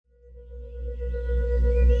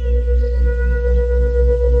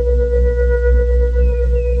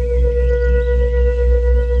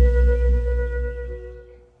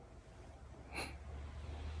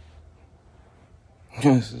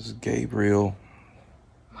This is Gabriel.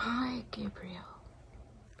 Hi, Gabriel.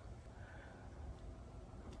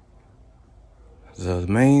 The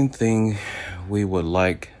main thing we would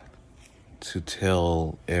like to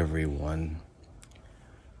tell everyone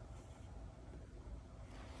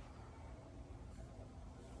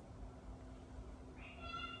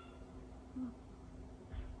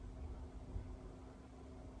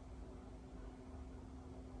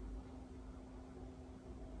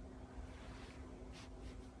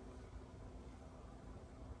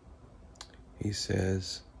he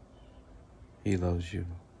says he loves you.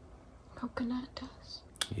 Coconut does?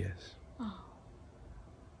 Yes. Oh.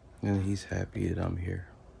 And he's happy that I'm here.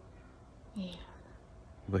 Yeah.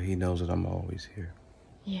 But he knows that I'm always here.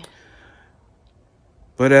 Yeah.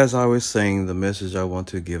 But as I was saying, the message I want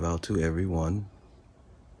to give out to everyone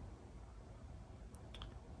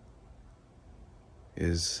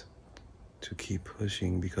is to keep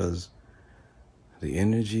pushing, because the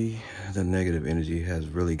energy, the negative energy has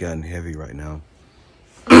really gotten heavy right now.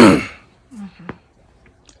 Mm-hmm.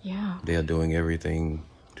 Yeah. They are doing everything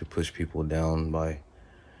to push people down by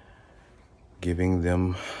giving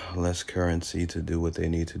them less currency to do what they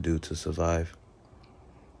need to do to survive.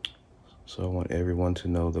 So I want everyone to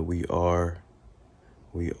know that we are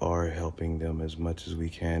helping them as much as we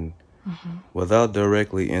can, without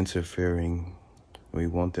directly interfering. We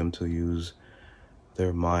want them to use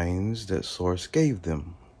their minds that Source gave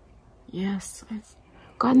them. Yes, I've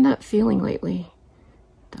gotten that feeling lately.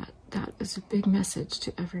 That is a big message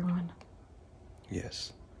to everyone.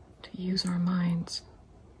 Yes. To use our minds.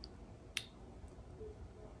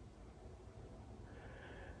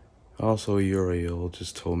 Also, Uriel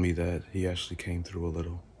just told me that he actually came through a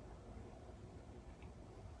little.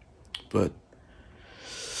 But...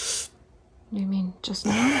 You mean just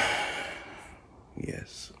now?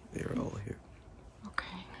 Yes, they're all here.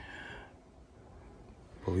 Okay.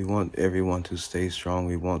 But we want everyone to stay strong.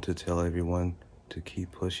 We want to tell everyone to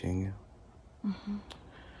keep pushing.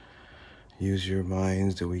 Use your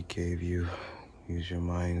minds that we gave you. Use your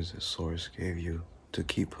minds that Source gave you to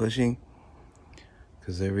keep pushing,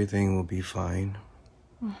 because everything will be fine.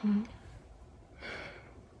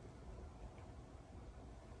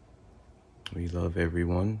 We love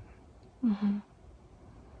everyone.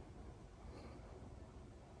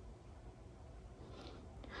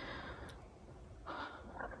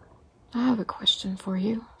 I have a question for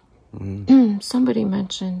you. Somebody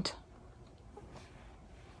mentioned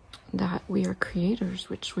that we are creators,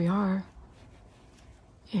 which we are.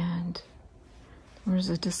 And there was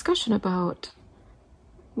a discussion about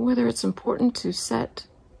whether it's important to set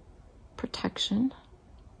protection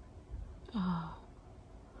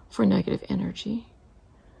for negative energy.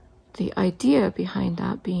 The idea behind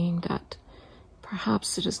that being that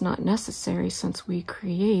perhaps it is not necessary, since we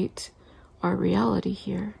create our reality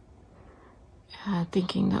here.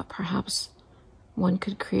 Thinking that perhaps one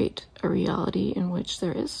could create a reality in which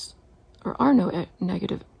there is or are no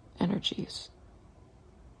negative energies.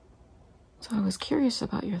 So I was curious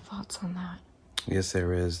about your thoughts on that. Yes,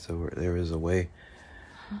 there is. There is a way.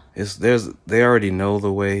 They already know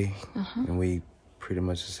the way, and we pretty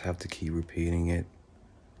much just have to keep repeating it.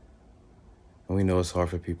 And we know it's hard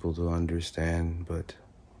for people to understand, but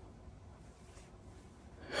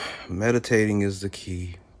meditating is the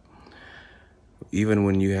key. Even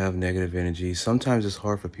when you have negative energy, sometimes it's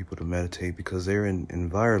hard for people to meditate because they're in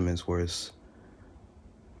environments where it's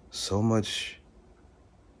so much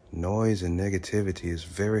noise and negativity. It's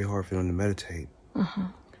very hard for them to meditate.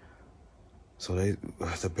 So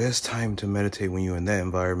the best time to meditate when you're in that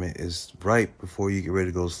environment is right before you get ready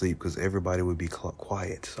to go to sleep, because everybody would be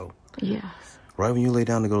quiet. So yes, right when you lay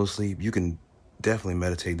down to go to sleep, you can definitely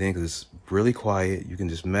meditate then, because it's really quiet. You can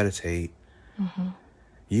just meditate.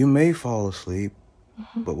 You may fall asleep,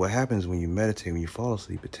 but what happens when you meditate, when you fall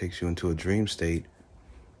asleep, it takes you into a dream state,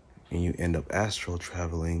 and you end up astral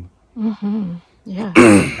traveling. yeah.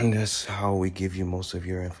 And that's how we give you most of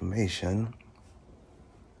your information.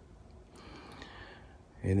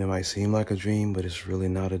 And it might seem like a dream, but it's really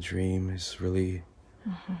not a dream. It's really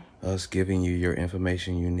us giving you your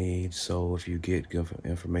information you need. So if you get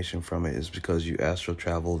information from it, it's because you astral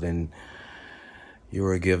traveled and you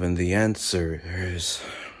were given the answers.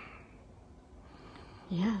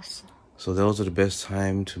 Yes. So those are the best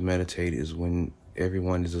time to meditate, is when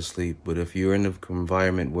everyone is asleep. But if you're in an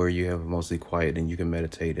environment where you have mostly quiet, then you can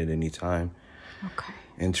meditate at any time. Okay.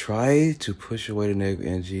 And try to push away the negative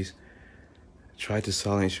energies. Try to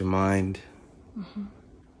silence your mind.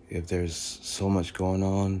 If there's so much going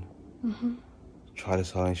on, try to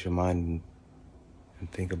silence your mind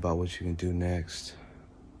and think about what you can do next.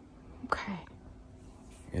 Okay.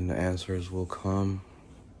 And the answers will come.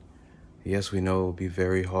 Yes, we know it will be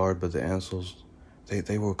very hard, but the answers,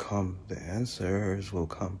 they will come. The answers will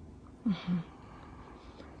come.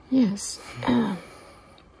 Yes.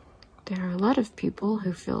 There are a lot of people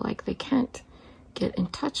who feel like they can't get in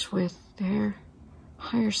touch with their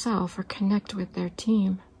higher self or connect with their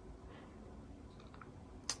team.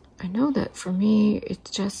 I know that for me, it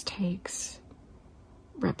just takes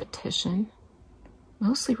repetition.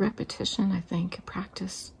 Mostly repetition, I think,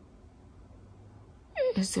 practice.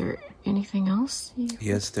 Is there anything else?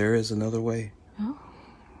 Yes, there is another way. Oh?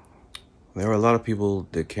 There are a lot of people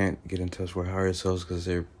that can't get in touch with higher selves because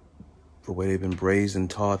they're, the way they've been raised and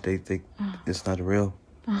taught, they think it's not real.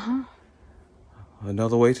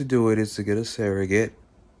 Another way to do it is to get a surrogate.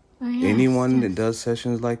 Oh, yes, Anyone yes. that does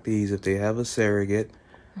sessions like these, if they have a surrogate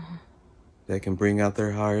that can bring out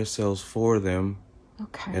their higher selves for them,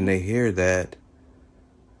 Okay. and they hear that,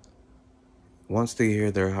 once they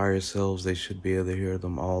hear their higher selves, they should be able to hear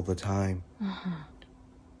them all the time.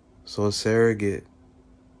 So a surrogate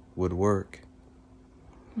would work.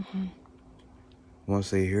 Once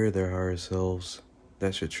they hear their higher selves,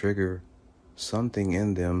 that should trigger something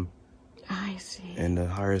in them, I see. and the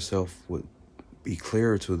higher self would be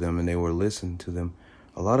clearer to them, and they would listen to them.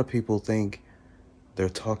 A lot of people think they're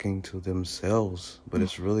talking to themselves, but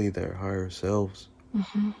it's really their higher selves.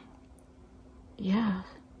 Yeah.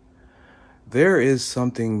 There is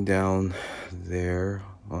something down there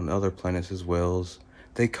on other planets as well.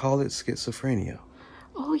 They call it schizophrenia.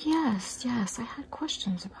 Oh, yes, yes. I had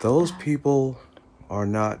questions about Those that. people are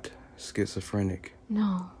not schizophrenic.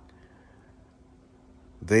 No.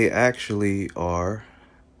 They actually are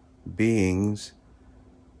beings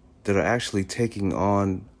that are actually taking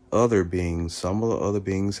on other beings. Some of the other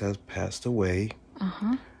beings have passed away.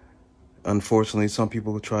 Unfortunately, some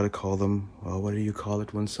people try to call them, what do you call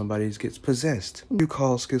it when somebody gets possessed? You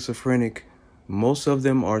call schizophrenic. Most of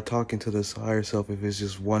them are talking to this higher self if it's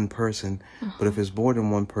just one person. But if it's more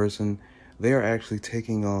than one person, they are actually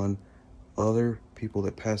taking on other people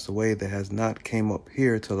that passed away that has not came up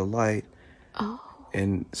here to the light. Oh.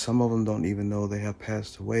 And some of them don't even know they have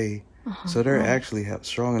passed away. So they're actually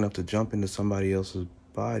strong enough to jump into somebody else's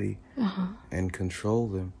body and control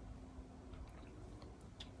them.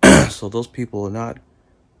 So those people are not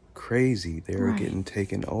crazy. They're getting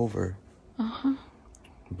taken over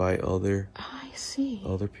by other I see.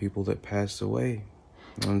 other people that passed away.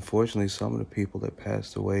 Unfortunately, some of the people that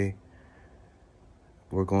passed away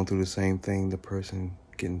were going through the same thing. The person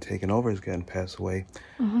getting taken over has gotten passed away.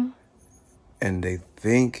 And they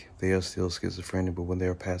think they are still schizophrenic, but when they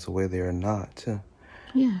are passed away, they are not.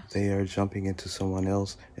 Yes. They are jumping into someone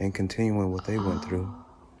else and continuing what they went through.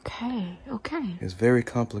 Okay, okay. It's very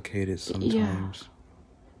complicated sometimes.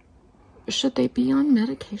 Should they be on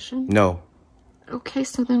medication? No. Okay,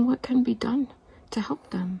 so then what can be done to help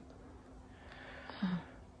them?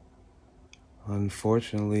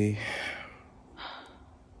 Unfortunately,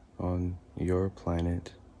 on your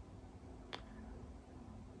planet,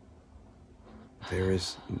 there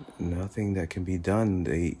is nothing that can be done.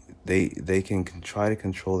 They can try to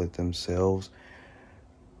control it themselves.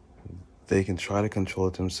 They can try to control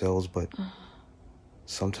it themselves, but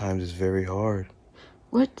sometimes it's very hard.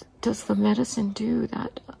 What does the medicine do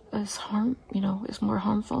that is is more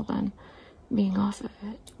harmful than being off of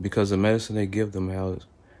it? Because the medicine they give them,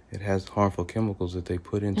 it has harmful chemicals that they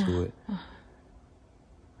put into it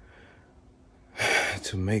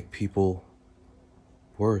to make people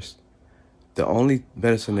worse. The only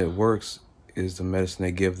medicine that works is the medicine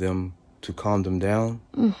they give them to calm them down.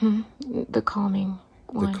 The calming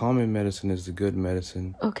one. The calming medicine is the good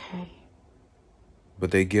medicine. Okay.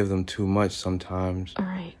 But they give them too much sometimes. All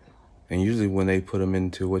right. And usually when they put them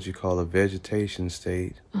into what you call a vegetation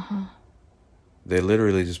state, they're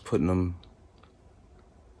literally just putting them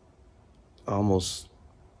almost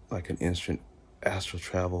like an instant astral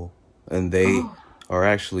travel. And they are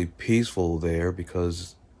actually peaceful there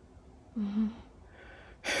because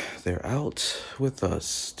they're out with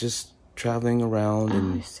us, just traveling around.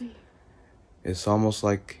 And I see. it's almost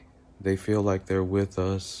like they feel like they're with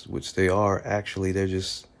us, which they are. Actually, they're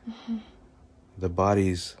just, the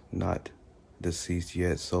body's not deceased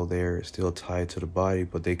yet, so they're still tied to the body,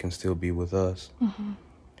 but they can still be with us.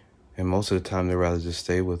 And most of the time, they'd rather just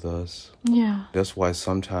stay with us. Yeah. That's why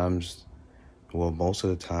sometimes, well, most of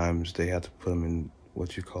the times, they have to put them in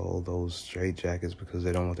what you call those straitjackets because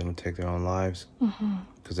they don't want them to take their own lives.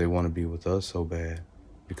 Because they want to be with us so bad.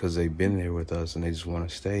 Because they've been there with us and they just want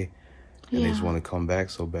to stay. And they just want to come back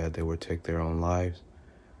so bad they would take their own lives.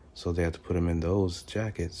 So they have to put them in those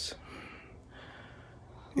jackets.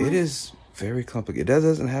 It is very complicated. That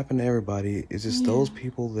doesn't happen to everybody. It's just those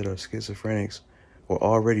people that are schizophrenics were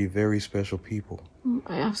already very special people.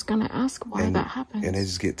 I was going to ask why that happens. And they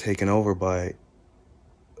just get taken over by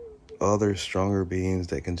other stronger beings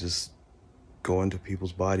that can just go into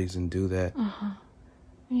people's bodies and do that.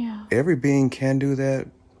 Yeah. Every being can do that,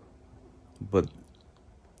 but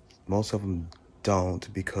most of them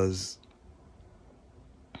don't, because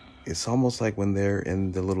it's almost like when they're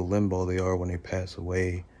in the little limbo they are when they pass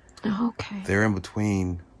away. Okay. They're in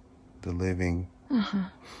between the living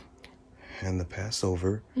and the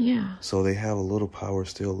Passover. Yeah. So they have a little power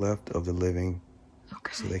still left of the living.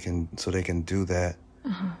 Okay. So they can do that.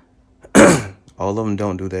 All of them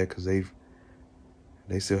don't do that because they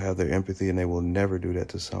still have their empathy, and they will never do that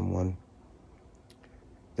to someone.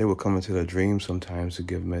 They will come into their dreams sometimes to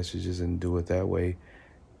give messages and do it that way,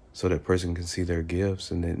 so that person can see their gifts,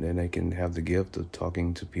 and then they can have the gift of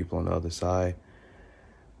talking to people on the other side.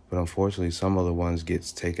 But unfortunately, some other ones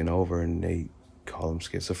gets taken over, and they call them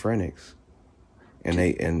schizophrenics, and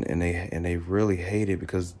they really hate it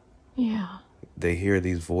because they hear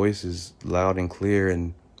these voices loud and clear,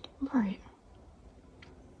 and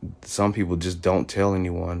some people just don't tell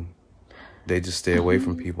anyone. They just stay away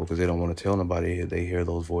from people because they don't want to tell nobody they hear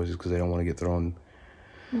those voices, because they don't want to get thrown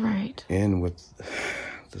in with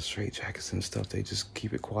the straitjackets and stuff. They just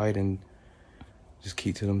keep it quiet and just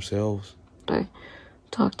keep to themselves. I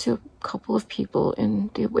talked to a couple of people in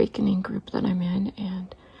the awakening group that I'm in,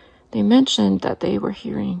 and they mentioned that they were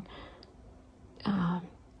hearing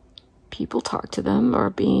people talk to them, or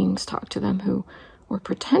beings talk to them, who were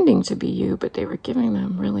pretending to be you, but they were giving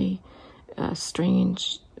them really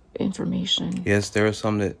strange information. Yes, there are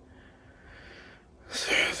some that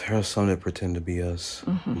pretend to be us.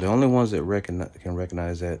 The only ones that can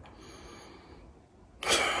recognize that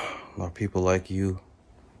are people like you.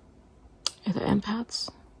 The empaths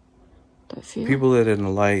that feel? People that are in the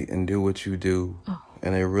light and do what you do,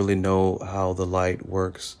 and they really know how the light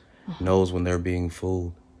works, knows when they're being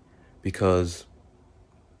fooled, because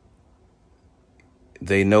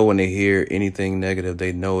they know when they hear anything negative,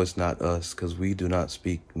 they know it's not us, because we do not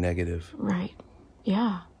speak negative. Right.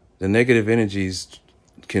 Yeah. The negative energies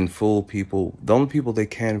can fool people. The only people they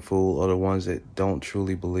can fool are the ones that don't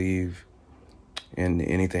truly believe in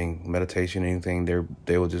anything, meditation, anything.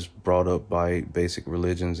 They were just brought up by basic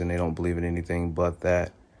religions, and they don't believe in anything but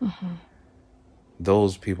that.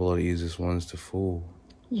 Those people are the easiest ones to fool.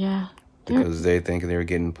 Yeah. Because they think they're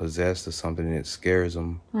getting possessed or something, and it scares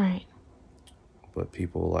them. Right. But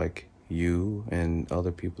people like you and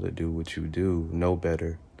other people that do what you do know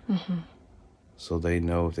better. So they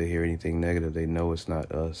know if they hear anything negative, they know it's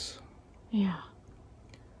not us. Yeah.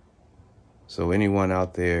 So anyone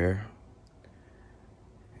out there,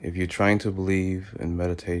 if you're trying to believe in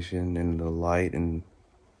meditation and the light and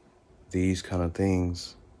these kind of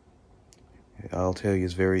things, I'll tell you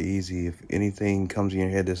it's very easy. If anything comes in your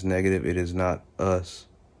head that's negative, it is not us.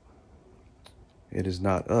 It is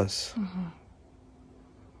not us.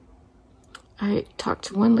 I talked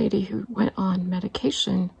to one lady who went on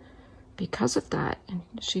medication because of that, and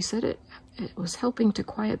she said it was helping to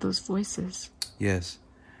quiet those voices. Yes.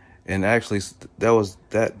 And actually,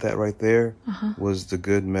 that right there was the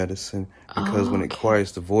good medicine, because when it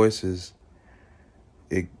quiets the voices,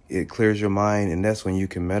 it clears your mind, and that's when you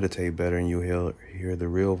can meditate better, and you hear the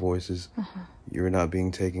real voices. You're not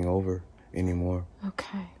being taken over anymore.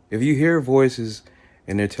 Okay. If you hear voices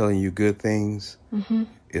and they're telling you good things,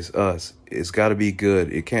 it's us. It's got to be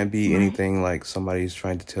good. It can't be anything like somebody's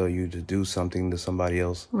trying to tell you to do something to somebody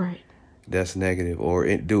else that's negative, or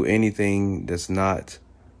do anything that's not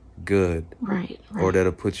good, or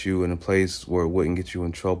that'll put you in a place where it wouldn't get you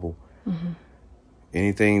in trouble.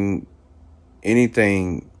 Anything,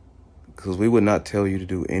 because we would not tell you to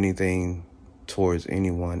do anything towards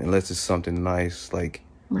anyone unless it's something nice, like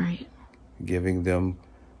giving them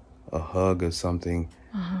a hug or something.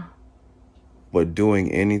 But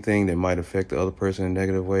doing anything that might affect the other person in a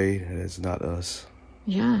negative way, that's not us.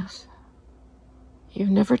 Yes. You've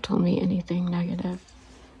never told me anything negative,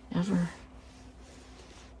 ever.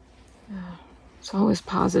 It's always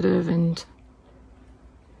positive and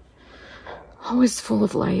always full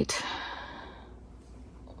of light.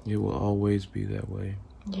 It will always be that way.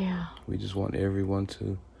 Yeah. We just want everyone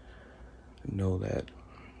to know that.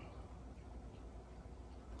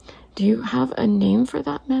 Do you have a name for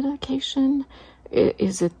that medication?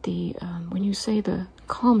 Is it the, when you say the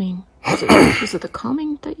calming, is it the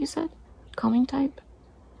calming that you said? Calming type?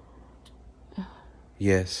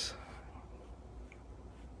 Yes.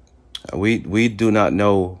 We do not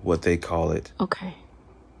know what they call it. Okay.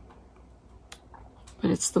 But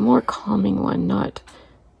it's the more calming one,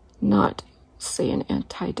 not say an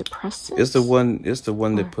antidepressant? It's the one. It's the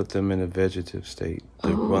one that put them in a vegetative state.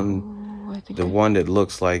 The one that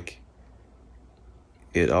looks like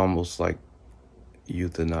it almost like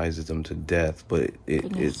euthanizes them to death, but it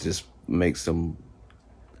just makes them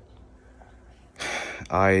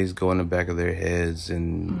eyes go in the back of their heads,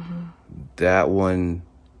 and that one,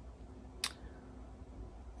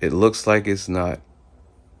 it looks like it's not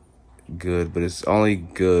good, but it's only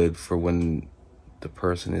good for when the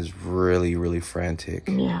person is really, really frantic.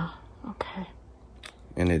 Yeah. Okay.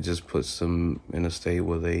 And it just puts them in a state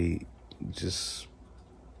where they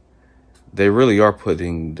really are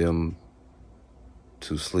putting them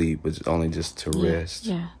to sleep, but only just to rest.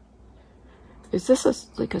 Yeah. Is this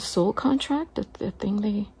like a soul contract, the thing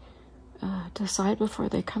they decide before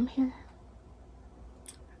they come here?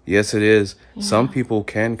 Yes, it is. Yeah. Some people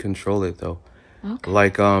can control it, though. Okay.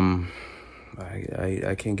 Like,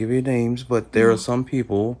 I can't give you names, but there are some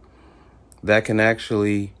people that can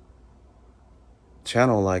actually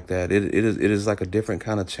channel like that. It is like a different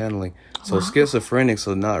kind of channeling. So schizophrenics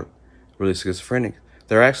are not really schizophrenic.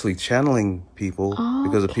 They're actually channeling people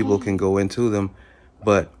because the people can go into them,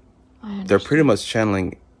 but they're pretty much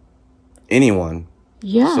channeling anyone.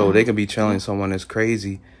 Yeah. So they can be channeling someone that's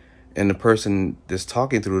crazy, and the person that's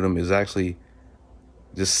talking through them is actually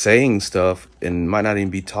just saying stuff and might not even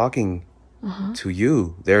be talking to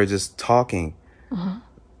you. They're just talking.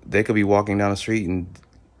 They could be walking down the street and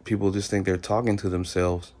people just think they're talking to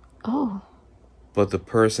themselves. Oh. But the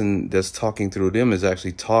person that's talking through them is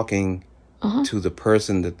actually talking to the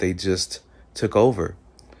person that they just took over.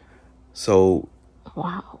 So,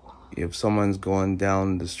 wow. If someone's going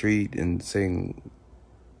down the street and saying,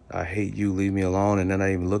 "I hate you, leave me alone," and they're not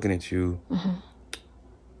even looking at you,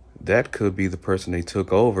 that could be the person they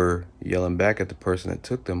took over yelling back at the person that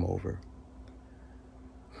took them over.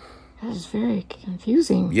 That is very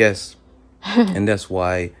confusing. Yes. And that's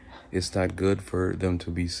why it's not good for them to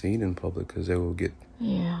be seen in public, because they will get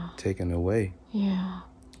taken away. Yeah.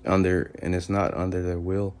 And it's not under their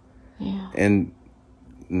will. Yeah. And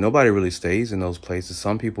nobody really stays in those places.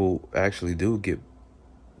 Some people actually do get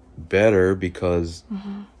better because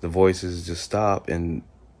the voices just stop and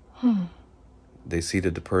they see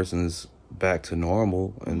that the person's back to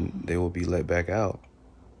normal and they will be let back out.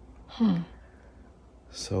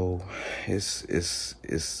 So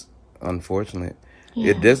it's unfortunate.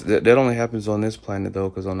 Yeah. That only happens on this planet, though,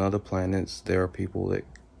 because on other planets there are people that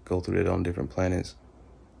go through it on different planets,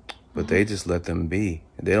 but they just let them be.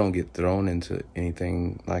 They don't get thrown into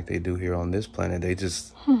anything like they do here on this planet. They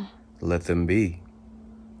just let them be.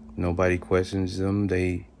 Nobody questions them.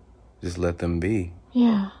 They just let them be.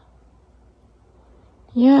 Yeah.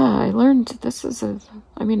 Yeah, I learned this is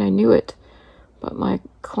I knew it, but my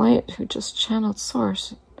client who just channeled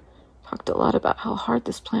Source talked a lot about how hard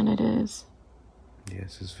this planet is.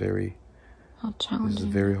 Yes, it's how challenging. It's a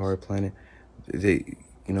very hard planet.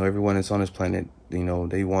 Everyone that's on this planet,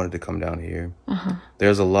 they wanted to come down here.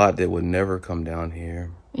 There's a lot that would never come down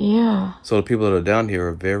here. Yeah. So the people that are down here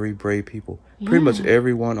are very brave people. Yeah. Pretty much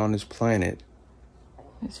everyone on this planet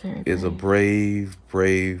is a brave,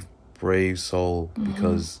 brave, brave soul,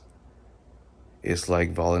 because it's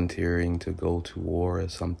like volunteering to go to war or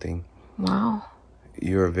something. Wow.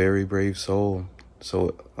 You're a very brave soul.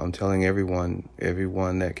 So I'm telling everyone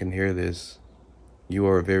that can hear this, you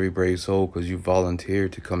are a very brave soul because you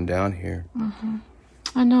volunteered to come down here.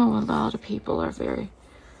 I know a lot of people are very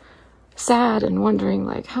sad and wondering,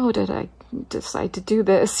 like, how did I decide to do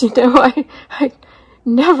this? I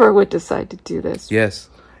never would decide to do this. Yes,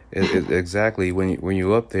 exactly. When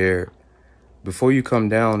you're up there, before you come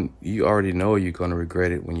down, you already know you're going to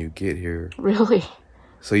regret it when you get here. Really?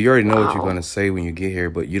 So you already know what you're going to say when you get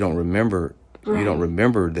here, but you don't remember. Right. You don't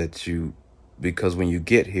remember because when you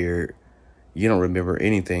get here, you don't remember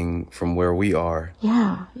anything from where we are.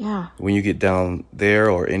 Yeah, yeah. When you get down there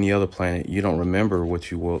or any other planet, you don't remember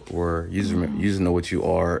what you were. You just know what you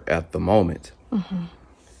are at the moment.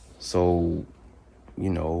 So,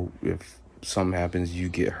 if something happens, you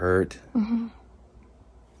get hurt.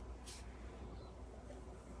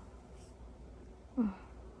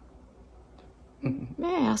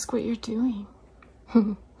 May I ask what you're doing?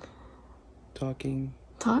 Talking.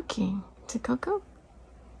 Talking to Coco?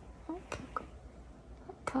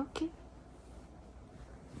 Coco?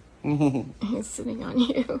 He's sitting on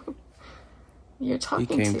you. You're talking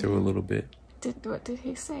to him. He came through a little bit. What did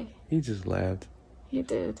he say? He just laughed. He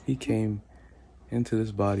did. He came into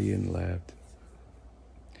this body and laughed.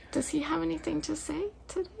 Does he have anything to say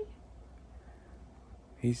today?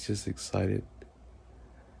 He's just excited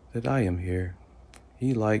that I am here.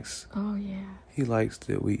 He likes. Oh yeah. He likes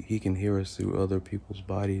that he can hear us through other people's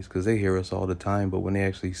bodies, because they hear us all the time, but when they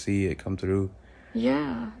actually see it come through,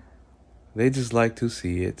 yeah, they just like to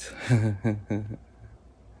see it.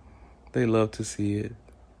 They love to see it.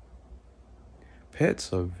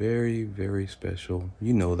 Pets are very, very special.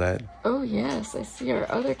 You know that. oh yes, I see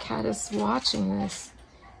our other cat is watching this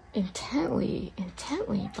intently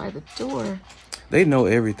by the door. They know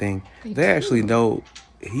everything. They do. actually know.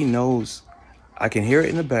 He knows. I can hear it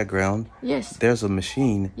in the background. Yes. There's a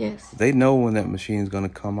machine. Yes. They know when that machine is going to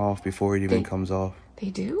come off before it even comes off. They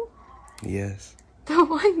do? Yes. The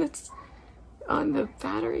one that's on the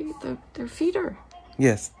battery, their feeder.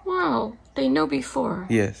 Yes. Wow. They know before.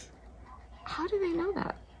 Yes. How do they know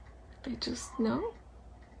that? They just know?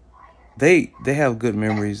 They have good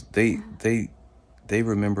memories. They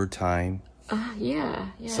remember time. Yeah.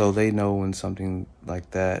 So they know when something like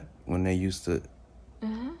that, when they used to.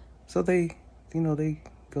 So they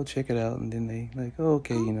go check it out, and then they like, oh,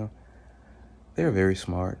 okay, they're very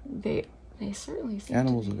smart. They certainly seem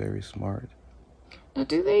Animals to are be. very smart. Now,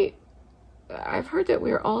 do they? I've heard that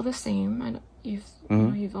we're all the same, and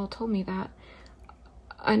you've all told me that,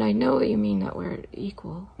 and I know that you mean that we're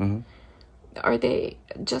equal. Are they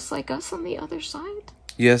just like us on the other side?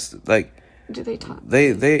 Yes, like. Do they talk?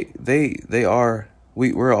 They are.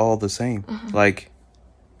 We're all the same. Like,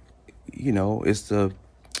 it's the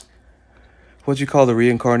what you call the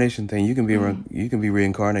reincarnation thing. You can be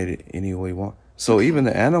reincarnated any way you want. So even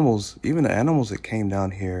the animals that came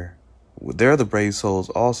down here, they're the brave souls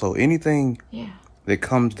also. Anything that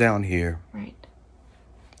comes down here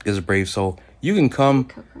is a brave soul. You can come.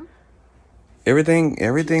 Everything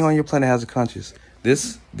on your planet has a conscience.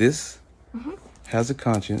 This has a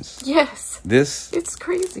conscience. Yes. It's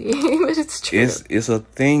crazy, but it's true. It's a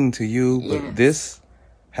thing to you, but Yes. this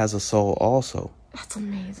has a soul also. That's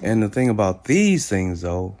amazing. And the thing about these things,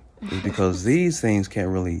 though, is because these things can't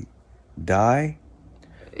really die.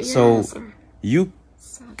 So you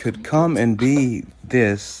could come and be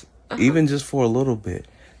this, even just for a little bit.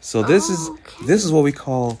 So this is what we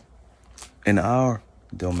call, in our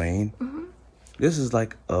domain, this is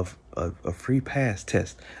like a free pass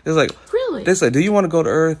test. It's like, really? They say, do you want to go to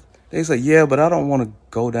Earth? They say, yeah, but I don't want to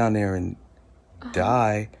go down there and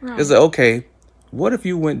die. Right. It's like, okay, what if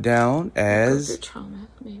you went down as trauma,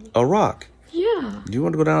 maybe. a rock? Yeah. Do you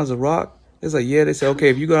want to go down as a rock? It's like, yeah. They say, okay,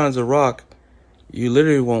 if you go down as a rock, you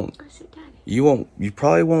literally won't. You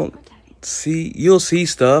probably won't see. You'll see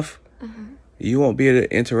stuff. You won't be able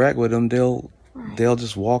to interact with them. They'll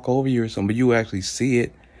just walk over you or something, but you actually see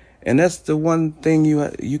it. And that's the one thing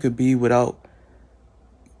you could be without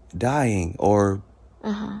dying or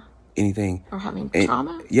anything. Or having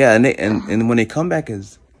trauma? Yeah, and when they come back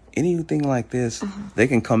as anything like this, they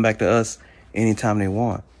can come back to us anytime they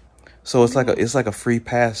want. So it's like a free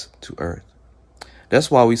pass to Earth.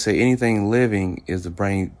 That's why we say anything living is the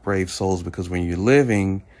brave souls, because when you're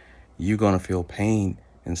living, you're gonna feel pain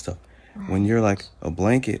and stuff. Right. When you're like a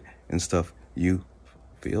blanket and stuff, you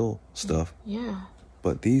feel stuff. Yeah.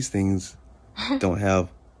 But these things don't have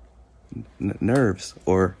nerves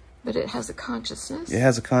or. But it has a consciousness. It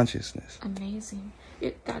has a consciousness. Amazing.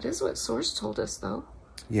 That is what Source told us, though.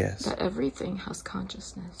 Yes. That everything has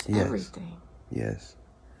consciousness. Yes. Everything. Yes.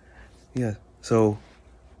 Yeah. So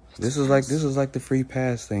this is like the free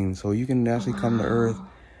pass thing. So you can actually come to Earth,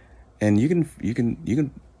 and you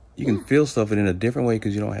can feel stuff in a different way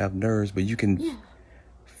because you don't have nerves, but you can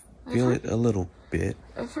feel it a little bit.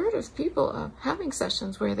 I've heard of people having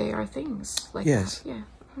sessions where they are things like yes. that.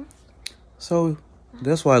 Yeah. So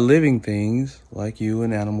that's why living things like you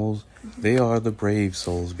and animals, they are the brave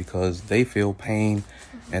souls, because they feel pain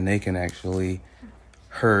and they can actually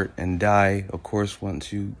hurt and die. Of course,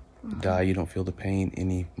 once you die, you don't feel the pain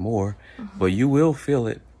anymore, but you will feel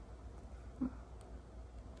it.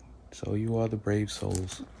 So you are the brave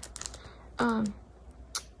souls. I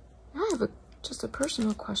have just a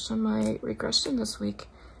personal question. My regression this week,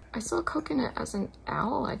 I saw Coconut as an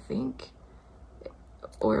owl, I think,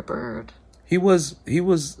 or a bird. He was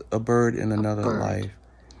a bird in another life.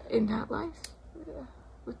 In that life,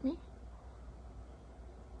 with me,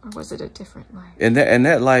 or was it a different life? In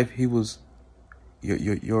that life, he was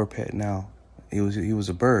your pet. Now, he was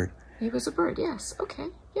a bird. He was a bird. Yes. Okay.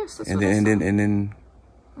 Yes. That's and what I saw. And then.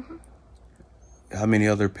 How many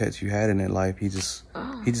other pets you had in that life? He just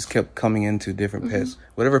kept coming into different pets.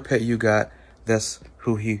 Whatever pet you got, that's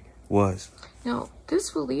who he was. Now,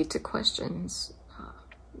 this will lead to questions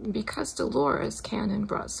because Dolores Cannon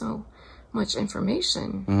brought so much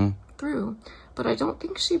information through, but I don't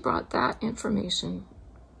think she brought that information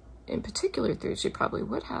in particular through. She probably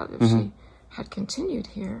would have if she had continued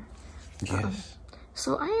here. Yes.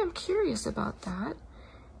 So I am curious about that.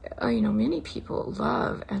 Many people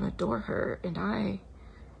love and adore her, and I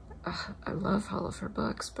love all of her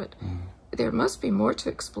books, but there must be more to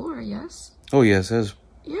explore, yes? Oh, yes, there's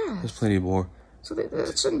plenty more. So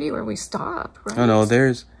that shouldn't be where we stop, right? No,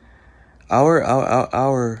 there's the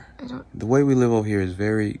way we live over here is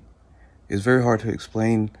very hard to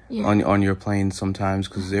explain on your plane sometimes,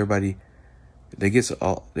 because everybody, they get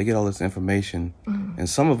all this information, and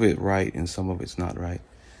some of it right and some of it's not right.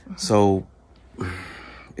 So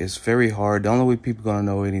it's very hard. The only way people gonna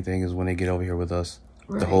know anything is when they get over here with us.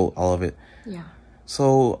 Right. All of it. Yeah.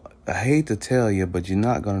 So I hate to tell you, but you're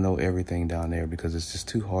not gonna know everything down there, because it's just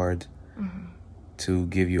too hard to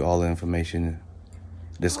give you all the information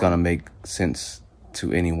that's gonna make sense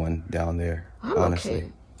to anyone down there. Honestly.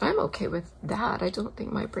 Okay. I'm okay with that. I don't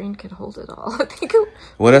think my brain could hold it all. I think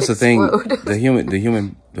well, that's explode. The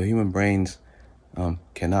thing. The human brains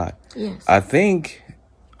cannot. Yes. I think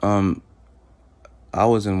I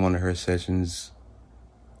was in one of her sessions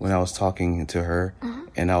when I was talking to her,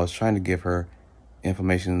 and I was trying to give her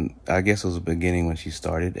information. I guess it was the beginning when she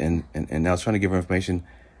started, and I was trying to give her information,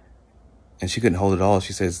 and she couldn't hold it all.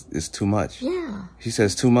 She says it's too much. Yeah. She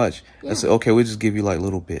says too much. Yeah. I said, okay, we'll just give you like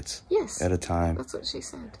little bits. Yes. At a time. That's what she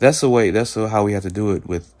said. That's how we have to do it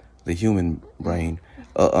with the human brain.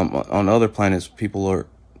 On other planets, people are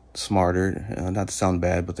smarter. Not to sound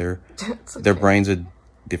bad, but their brains are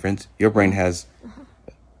different. Your brain has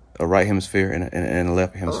a right hemisphere and a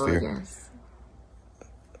left hemisphere.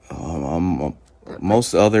 Oh, yes.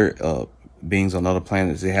 Most other beings on other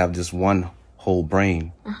planets, they have just one whole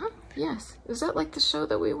brain. Yes. Is that like the show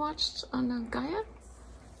that we watched on Gaia?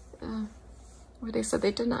 Where they said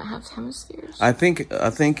they did not have hemispheres? I think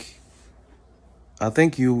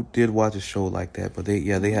you did watch a show like that, but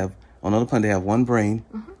they have, on other planets, they have one brain,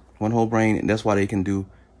 one whole brain, and that's why they can do,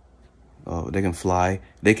 they can fly,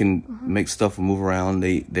 they can make stuff move around.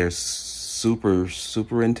 They're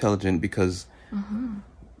super intelligent, because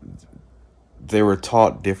they were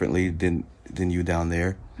taught differently than you down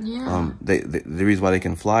there. Yeah. The reason why they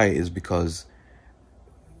can fly is because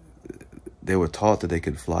they were taught that they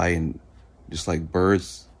could fly, and just like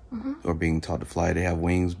birds are being taught to fly, they have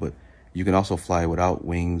wings, but you can also fly without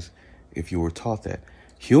wings if you were taught that.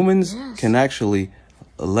 Humans can actually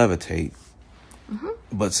levitate,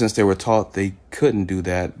 but since they were taught they couldn't do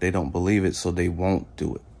that, they don't believe it, so they won't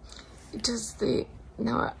do it.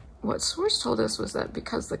 Now, what Source told us was that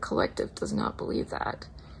because the collective does not believe that,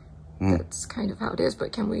 that's kind of how it is.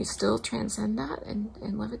 But can we still transcend that and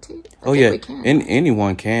levitate? I think we can.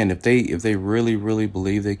 Anyone can if they really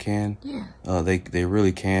believe they can. Yeah. They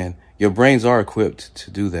really can. Your brains are equipped to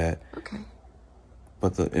do that. Okay.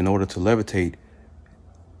 But in order to levitate,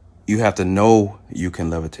 you have to know you can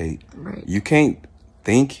levitate. Right. You can't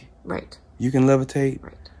think. Right. You can levitate.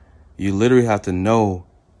 Right. You literally have to know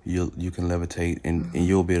you can levitate, and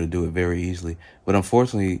you'll be able to do it very easily. But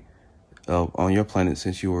unfortunately, on your planet,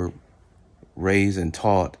 since you were raised and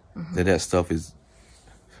taught that stuff is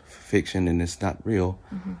fiction and it's not real,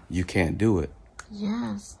 you can't do it.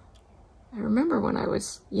 Yes. I remember when I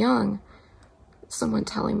was young, someone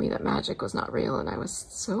telling me that magic was not real, and I was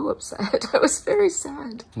so upset. I was very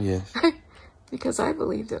sad. Yes. Because I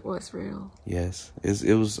believed it was real. Yes.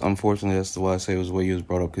 It was, unfortunately, that's why I say it was the way you was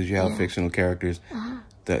brought up, because you have fictional characters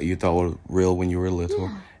that you thought were real when you were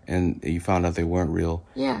little, and you found out they weren't real.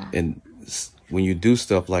 Yeah. And when you do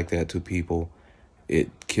stuff like that to people, it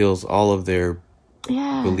kills all of their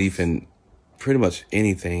belief in pretty much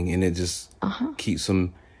anything, and it just keeps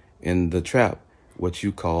them in the trap, what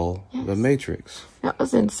you call the Matrix. That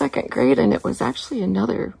was in 2nd grade, and it was actually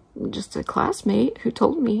just a classmate who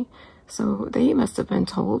told me. So they must have been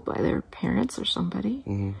told by their parents or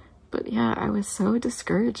somebody. But yeah, I was so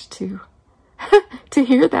discouraged to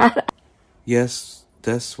hear that. Yes,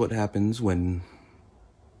 that's what happens when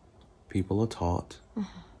people are taught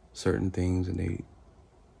certain things and they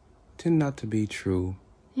tend not to be true.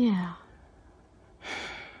 Yeah.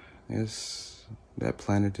 Yes, that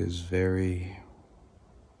planet is very...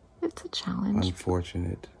 It's a challenge.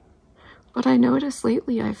 Unfortunate. But I notice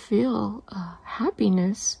lately I feel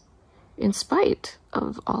happiness in spite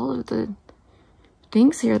of all of the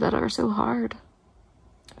things here that are so hard.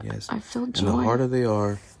 Yes. I feel joy. And the harder they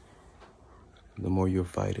are, the more you'll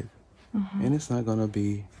fight it. And it's not going to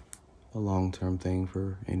be a long-term thing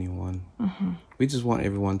for anyone. We just want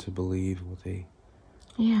everyone to believe what they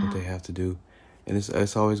have to do. And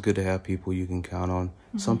it's always good to have people you can count on.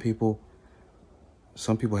 Some people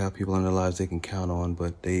have people in their lives they can count on,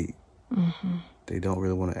 but they don't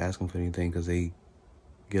really want to ask them for anything because they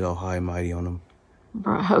get all high and mighty on them.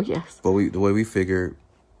 Oh, yes. But the way we figure,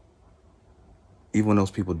 even when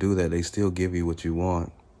those people do that, they still give you what you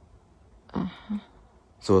want.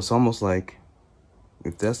 So it's almost like,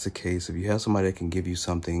 if that's the case, if you have somebody that can give you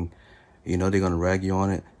something, you know they're going to rag you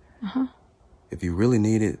on it. If you really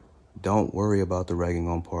need it, don't worry about the ragging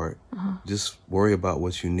on part. Just worry about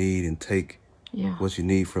what you need and take what you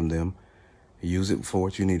need from them. Use it for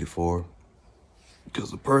what you need it for.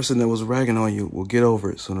 Because the person that was ragging on you will get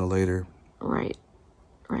over it sooner or later. Right.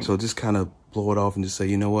 So just kind of blow it off and just say,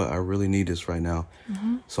 you know what, I really need this right now.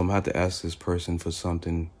 So I'm going to have to ask this person for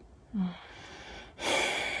something.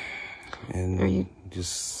 And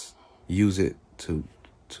just use it to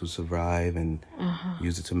survive, and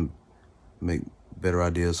use it to make better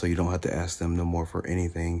ideas, so you don't have to ask them no more for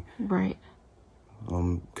anything. Right.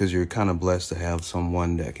 Because you're kind of blessed to have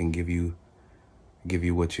someone that can give you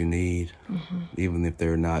what you need, even if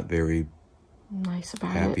they're not very nice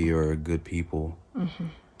about happy it. or good people.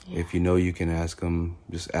 If you know you can ask them,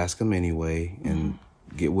 just ask them anyway, and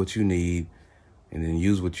get what you need, and then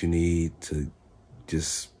use what you need to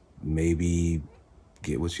just maybe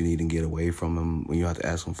get what you need and get away from them when you don't have to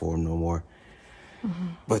ask them for them no more.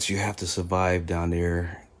 But you have to survive down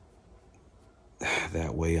there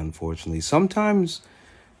that way, unfortunately. Sometimes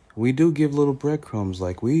we do give little breadcrumbs,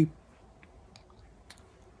 like we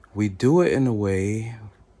do it in a way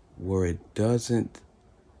where it doesn't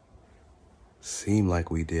seem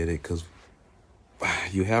like we did it, because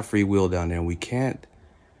you have free will down there, and we can't,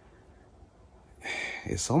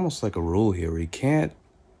 it's almost like a rule here. We can't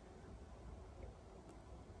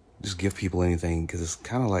just give people anything, because it's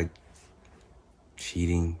kind of like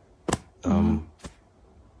cheating.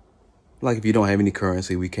 Like if you don't have any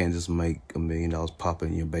currency, we can't just make $1 million pop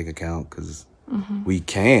in your bank account, because we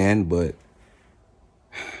can, but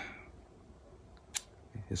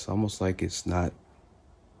it's almost like it's not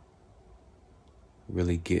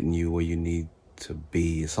really getting you where you need to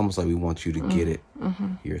be. It's almost like we want you to get it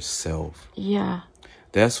yourself. Yeah.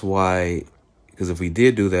 That's why, because if we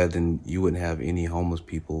did do that, then you wouldn't have any homeless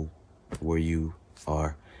people where you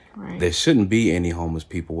are. Right. There shouldn't be any homeless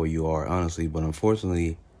people where you are, honestly. But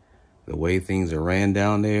unfortunately, the way things are ran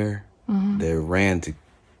down there, they're ran to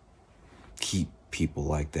keep people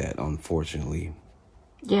like that, unfortunately.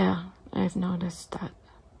 Yeah, I've noticed that.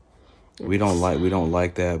 We don't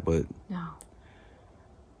like that, but no.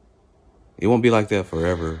 It won't be like that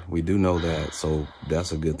forever. We do know that, so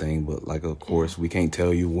that's a good thing. But like, of course, we can't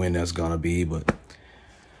tell you when that's gonna be, but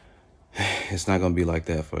it's not gonna be like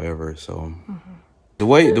that forever. So the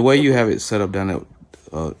way you have it set up down at,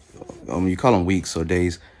 you call them weeks or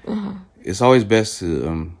days. It's always best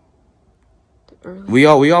to we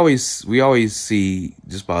always see,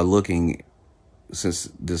 just by looking, since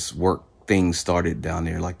this work thing started down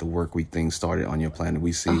there, like the work week thing started on your planet,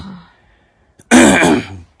 we see who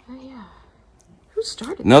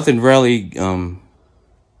started nothing that? really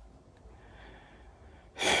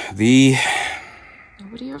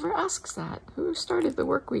Nobody ever asks that. Who started the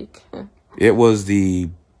work week? It was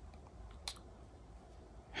you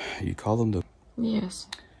call them the Yes.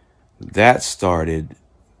 That started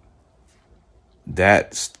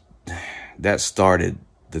the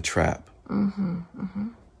trap.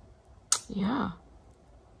 Yeah.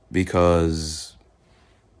 Because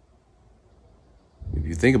if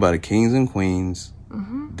you think about it, kings and queens,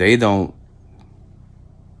 they're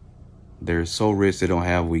so rich they don't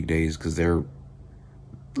have weekdays, because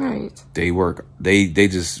they work, they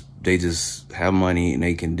just have money and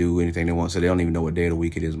they can do anything they want, so they don't even know what day of the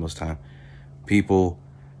week it is most of the time. People,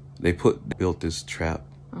 they built this trap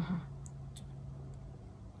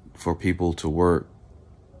for people to work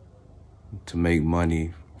to make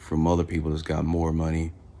money from other people that's got more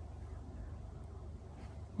money.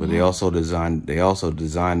 But they also designed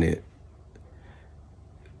it.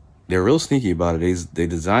 They're real sneaky about it. They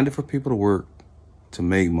designed it for people to work to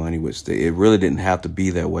make money, which it really didn't have to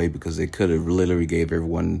be that way, because they could have literally gave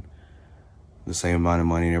everyone the same amount of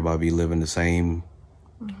money and everybody be living the same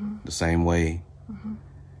way.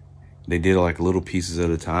 They did it like little pieces at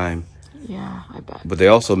a time. Yeah, I bet. But they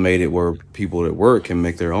also made it where people at work can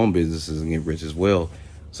make their own businesses and get rich as well.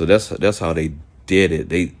 So that's how they did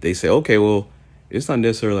it. They say, okay, well, it's not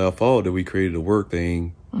necessarily our fault that we created a work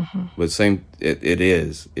thing, but it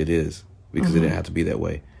is because it didn't have to be that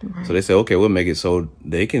way. Right. So they say, okay, we'll make it so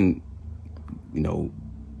they can,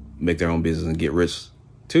 make their own business and get rich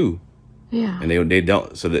too. Yeah. And they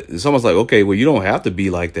don't. So it's almost like, okay, well, you don't have to be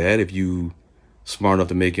like that. If you smart enough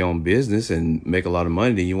to make your own business and make a lot of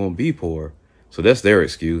money, then you won't be poor. So that's their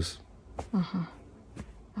excuse.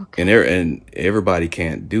 Okay. And everybody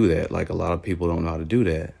can't do that. Like, a lot of people don't know how to do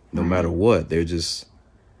that. No matter what, they just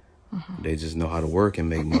know how to work and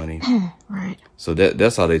make money. Right. So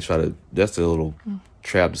that's how they try to. That's the little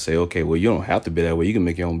trap to say, okay, well, you don't have to be that way. You can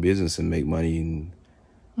make your own business and make money.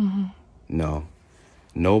 And no,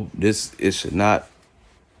 it should not.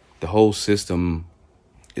 The whole system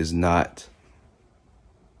is not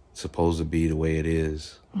supposed to be the way it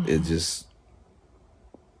is. It just.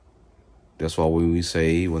 That's why we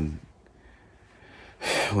say when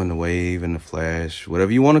the wave and the flash,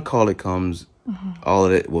 whatever you want to call it, comes, all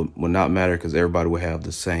of it will not matter because everybody will have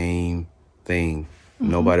the same thing.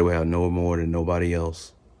 Nobody will have no more than nobody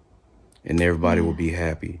else. And everybody will be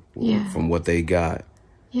happy from what they got.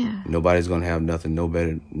 Yeah. Nobody's going to have nothing no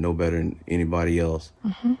better than anybody else.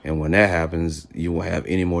 And when that happens, you won't have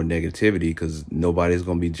any more negativity because nobody's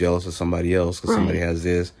going to be jealous of somebody else because somebody has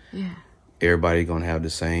this. Yeah. Everybody's going to have the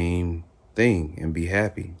same thing and be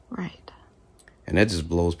happy. Right. And that just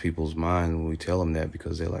blows people's mind when we tell them that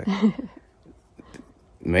because they're like,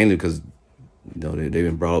 mainly because they've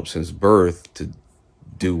been brought up since birth to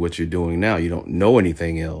do what you're doing now. You don't know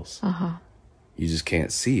anything else. You just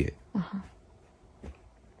can't see it.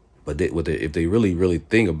 But if they really, really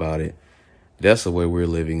think about it, that's the way we're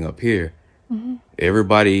living up here.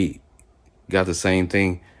 Everybody got the same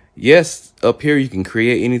thing. Yes, up here you can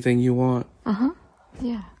create anything you want.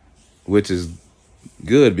 Yeah. Which is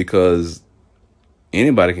good because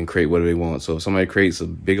anybody can create whatever they want. So if somebody creates a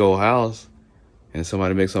big old house and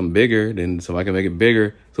somebody makes something bigger, then somebody can make it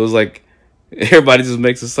bigger. So it's like everybody just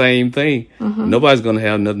makes the same thing. Nobody's going to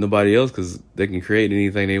have nothing nobody else because they can create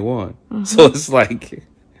anything they want. So it's like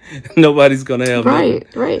nobody's going to have nothing.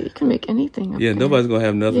 Right. You can make anything up there. Nobody's going to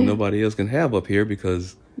have nothing nobody else can have up here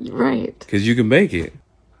because you can make it.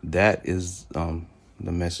 That is the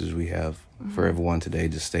message we have for everyone today.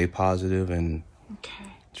 Just stay positive and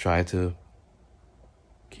try to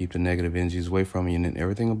keep the negative energies away from you, and then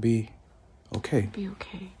everything will be okay. Be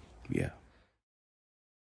okay. Yeah.